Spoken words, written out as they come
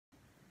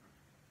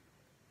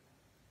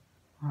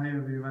Hi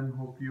everyone,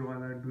 hope you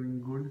all are doing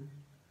good.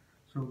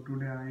 So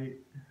today I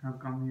have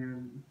come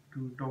here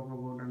to talk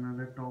about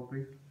another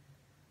topic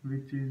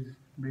which is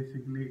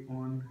basically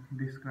on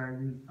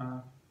describing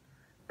a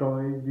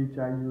toy which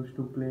I used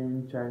to play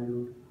in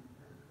childhood.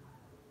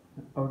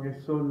 Okay,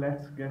 so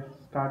let's get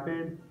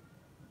started.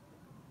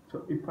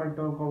 So if I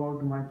talk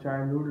about my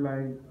childhood,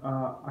 I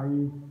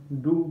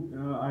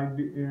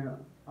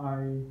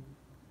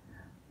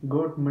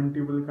got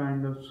multiple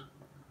kind of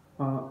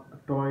uh,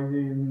 toys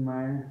in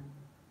my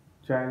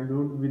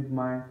childhood with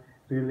my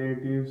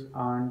relatives,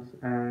 aunts,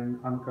 and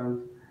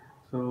uncles.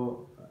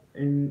 So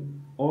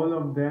in all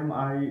of them,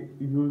 I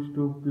used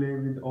to play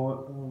with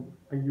all.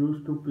 I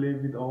used to play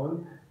with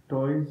all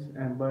toys,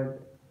 but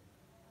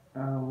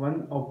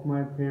one of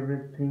my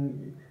favorite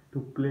thing to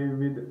play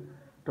with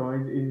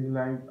toys is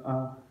like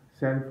a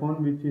cell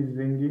phone which is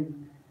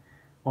ringing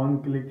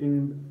on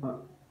clicking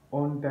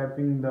on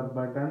tapping the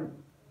button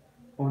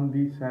on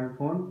the cell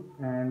phone,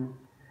 and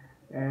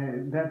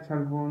that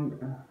cell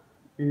phone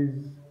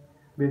is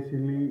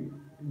basically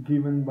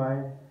given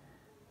by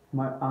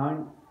my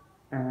aunt,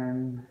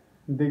 and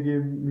they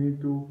gave me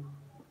to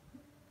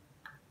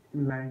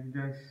like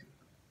just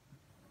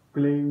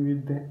playing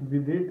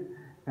with it.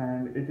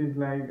 And it is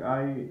like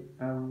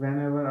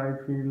whenever I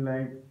feel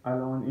like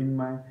alone in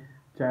my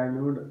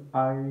childhood,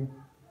 I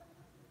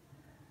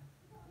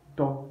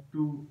talk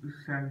to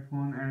cell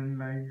phone and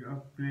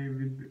play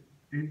with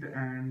it.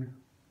 And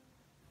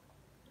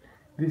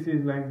this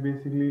is like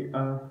basically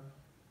a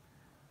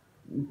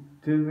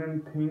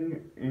children thing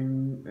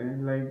in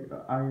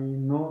I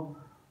know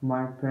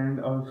my friend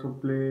also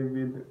play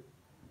with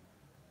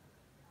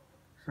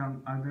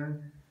some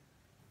other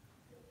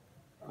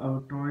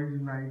toys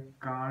like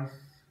cars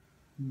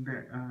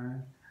that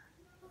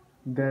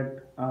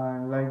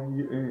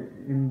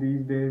in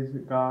these days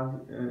cars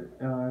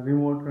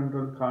remote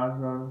control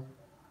cars are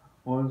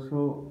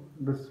also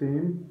the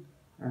same.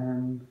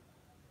 And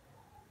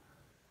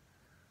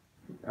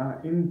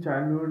in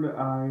childhood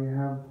I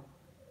have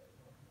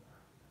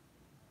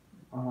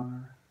uh,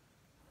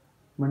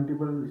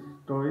 multiple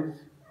toys,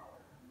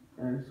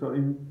 and so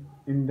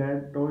in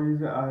that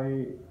toys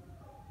I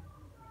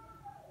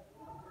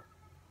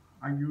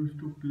used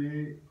to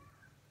play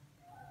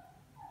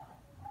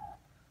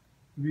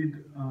with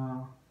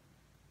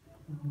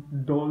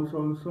dolls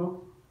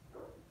also.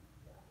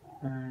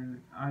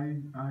 And I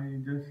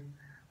just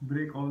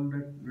break all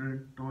the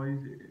toys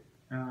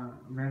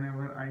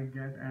whenever I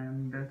get,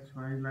 and that's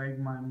why like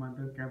my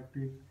mother kept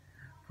it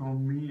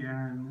from me.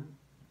 And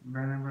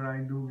whenever I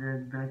do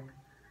get that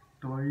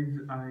toys,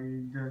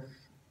 I just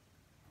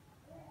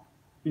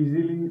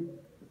easily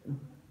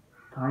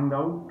find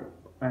out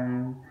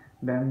and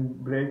then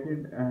break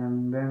it.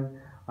 And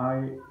then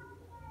I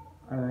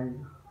like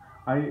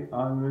I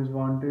always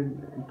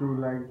wanted to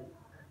like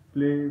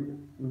play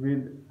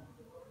with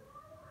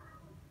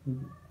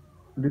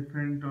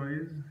different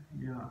toys.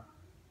 Yeah,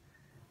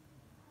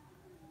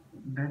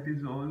 that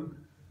is all.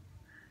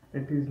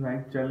 It is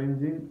like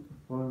challenging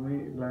for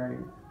me, like,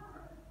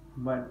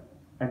 but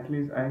at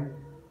least I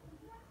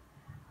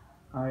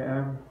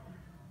have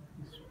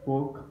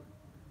spoke.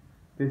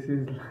 This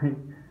is like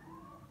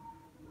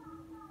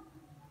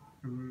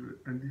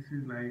this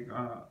is like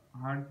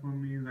hard for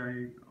me,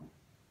 like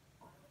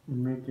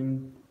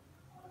making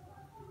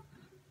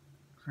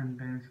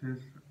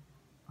sentences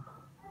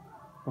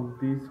of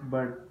this,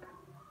 but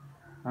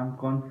I'm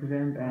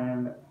confident,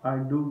 and I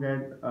do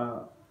get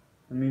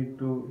need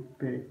to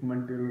take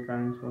multiple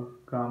kinds of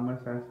grammar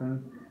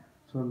sessions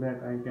so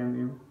that I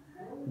can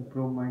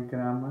improve my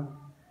grammar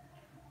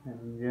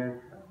and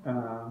get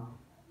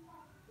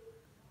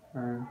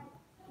and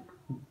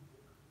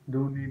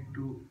do need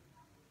to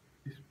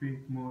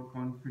speak more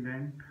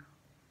confident.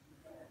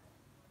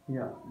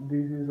 Yeah,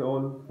 this is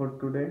all for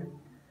today,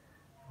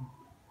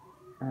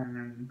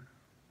 and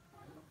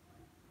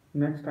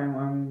next time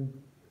I'm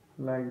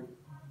like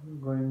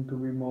going to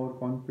be more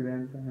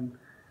confident and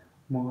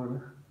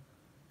more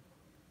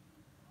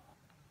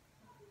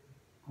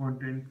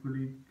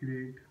contentfully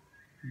create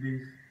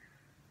these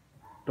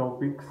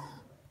topics.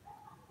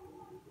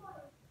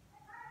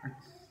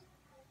 It's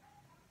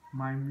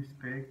my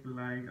mistake,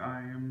 like I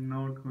am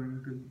not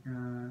going to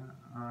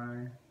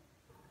I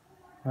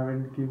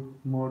haven't give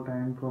more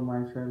time for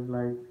myself,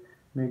 like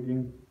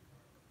making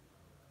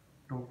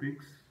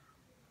topics.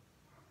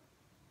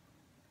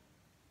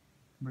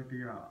 But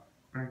yeah,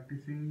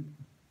 practicing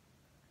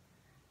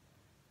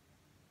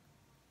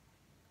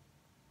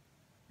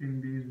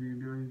in these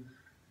videos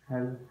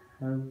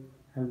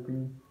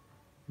helping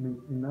me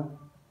enough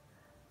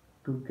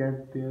to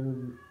get there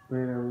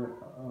wherever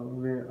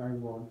where I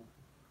want.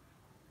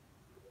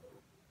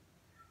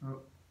 So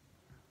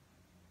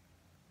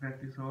that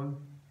is all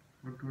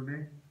for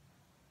today.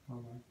 Bye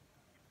bye.